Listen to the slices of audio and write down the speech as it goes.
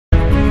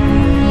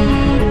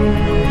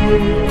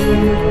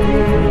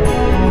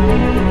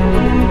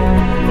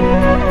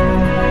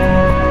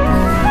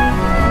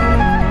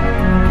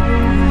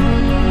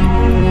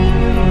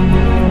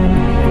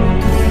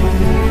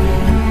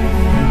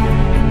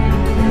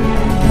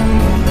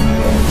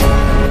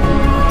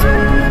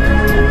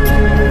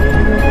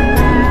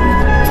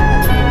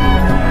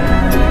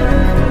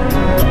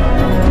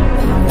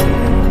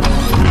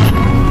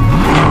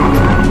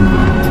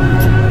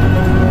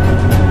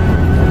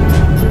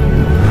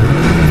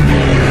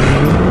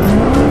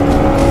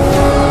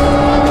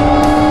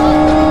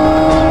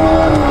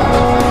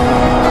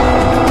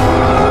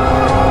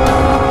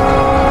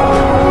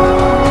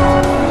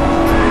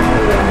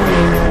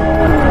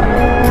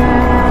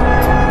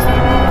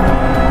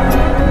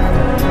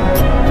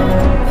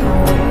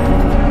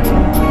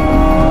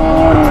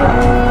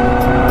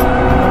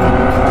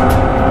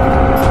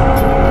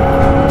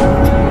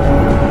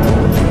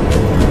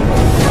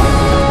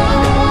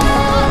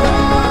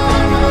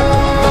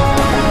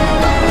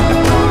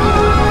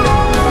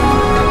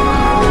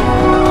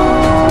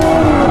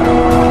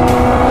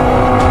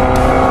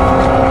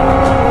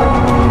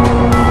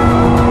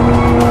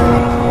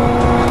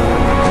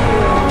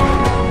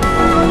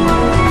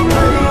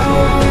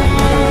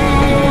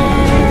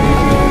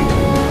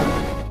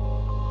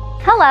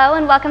Hello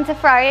and welcome to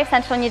Ferrari of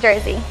Central New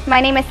Jersey.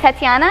 My name is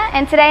Tatiana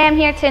and today I'm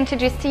here to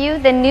introduce to you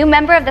the new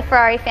member of the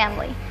Ferrari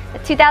family, the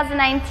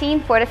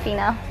 2019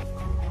 Portofino.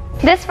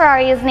 This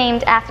Ferrari is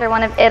named after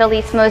one of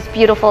Italy's most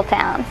beautiful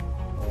towns.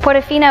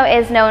 Portofino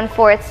is known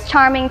for its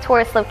charming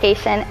tourist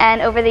location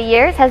and over the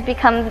years has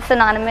become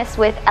synonymous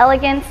with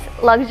elegance,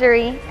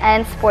 luxury,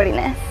 and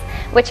sportiness,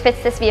 which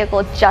fits this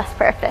vehicle just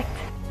perfect.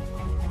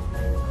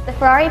 The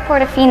Ferrari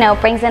Portofino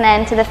brings an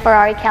end to the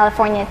Ferrari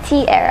California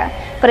T era,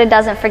 but it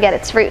doesn't forget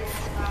its roots.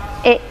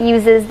 It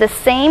uses the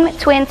same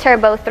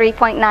twin-turbo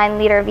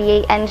 3.9-liter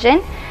V8 engine,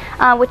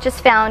 which is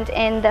found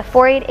in the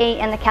 488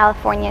 and the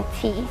California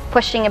T,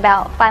 pushing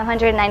about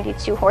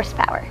 592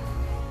 horsepower.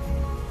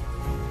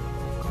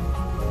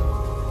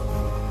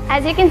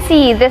 As you can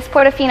see, this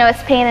Portofino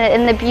is painted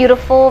in the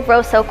beautiful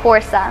Rosso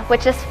Corsa,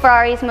 which is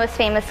Ferrari's most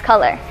famous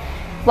color.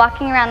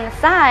 Walking around the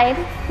side,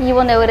 you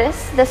will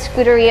notice the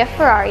Scuderia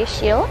Ferrari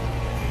shield.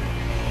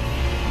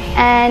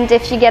 And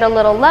if you get a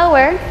little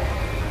lower,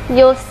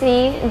 you'll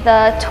see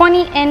the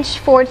 20-inch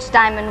forged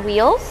diamond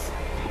wheels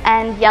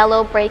and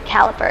yellow brake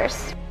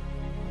calipers.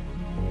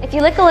 If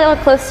you look a little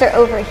closer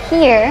over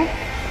here,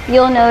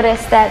 you'll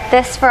notice that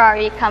this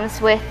Ferrari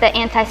comes with the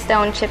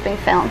anti-stone chipping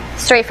film,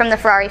 straight from the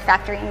Ferrari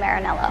factory in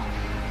Maranello.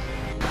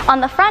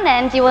 On the front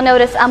end, you will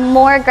notice a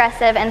more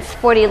aggressive and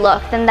sporty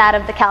look than that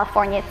of the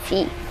California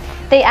T.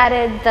 They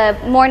added the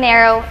more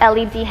narrow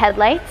LED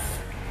headlights,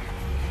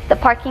 the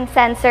parking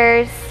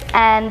sensors,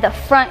 and the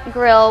front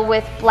grille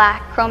with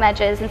black chrome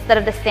edges instead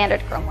of the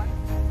standard chrome one.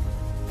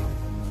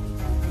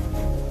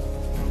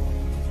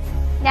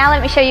 Now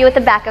let me show you what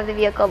the back of the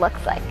vehicle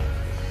looks like.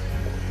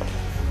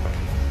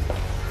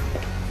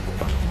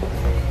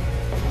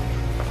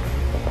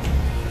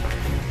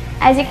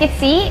 As you can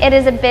see, it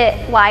is a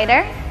bit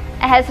wider.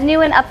 It has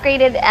new and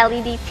upgraded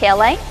LED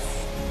taillights,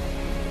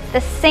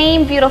 the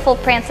same beautiful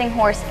prancing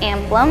horse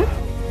emblem,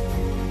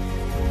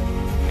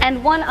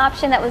 and one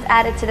option that was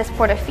added to this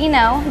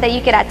Portofino that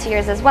you could add to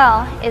yours as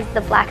well is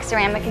the black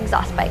ceramic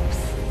exhaust pipes.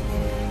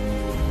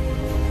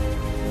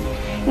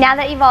 Now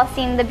that you've all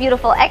seen the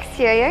beautiful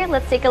exterior,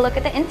 let's take a look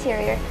at the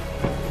interior.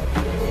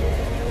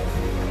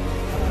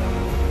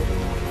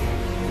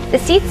 The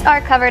seats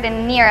are covered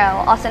in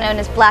Nero, also known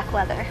as black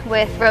leather,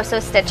 with Rosso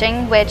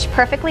stitching, which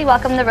perfectly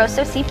welcome the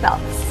Rosso seat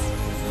belts.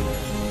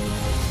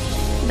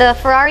 The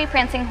Ferrari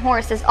prancing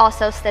horse is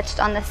also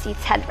stitched on the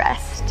seat's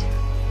headrest.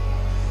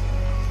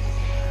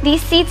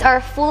 These seats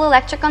are full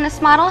electric on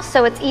this model,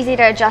 so it's easy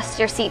to adjust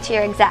your seat to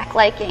your exact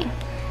liking.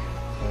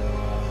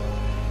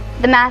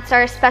 The mats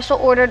are special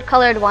ordered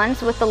colored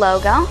ones with the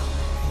logo,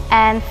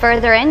 and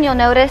further in you'll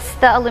notice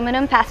the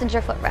aluminum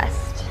passenger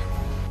footrest.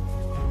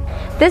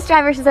 This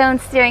driver's zone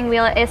steering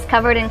wheel is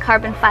covered in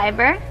carbon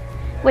fiber,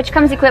 which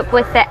comes equipped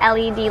with the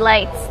LED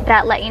lights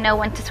that let you know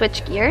when to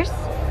switch gears.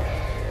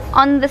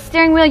 On the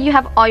steering wheel you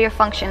have all your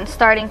functions,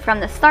 starting from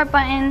the start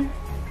button,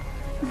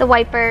 the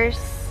wipers,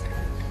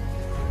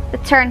 the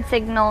turn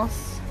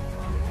signals,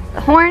 the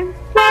horn,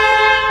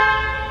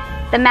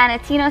 the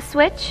Manettino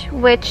switch,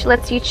 which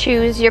lets you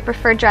choose your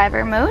preferred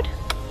driver mode,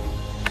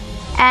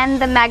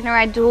 and the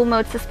MagneRide dual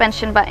mode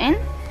suspension button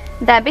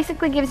that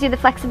basically gives you the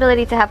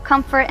flexibility to have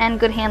comfort and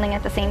good handling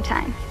at the same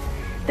time.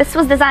 This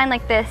was designed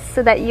like this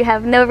so that you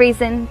have no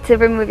reason to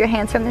remove your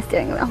hands from the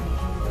steering wheel.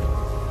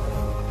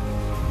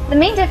 The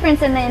main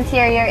difference in the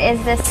interior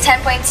is this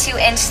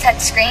 10.2-inch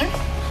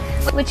touchscreen,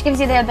 which gives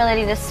you the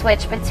ability to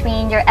switch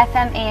between your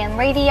FM/AM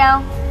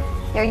radio,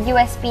 your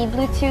USB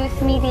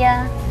Bluetooth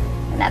media,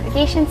 the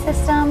navigation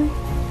system,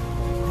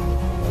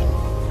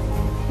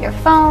 your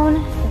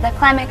phone, the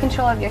climate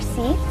control of your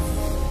seats,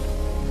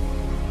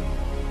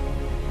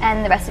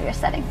 and the rest of your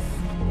settings.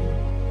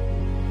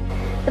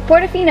 The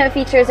Portofino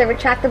features a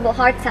retractable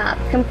hardtop,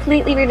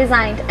 completely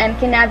redesigned, and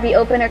can now be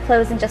opened or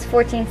closed in just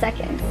 14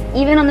 seconds,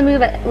 even on the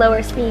move at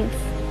lower speeds.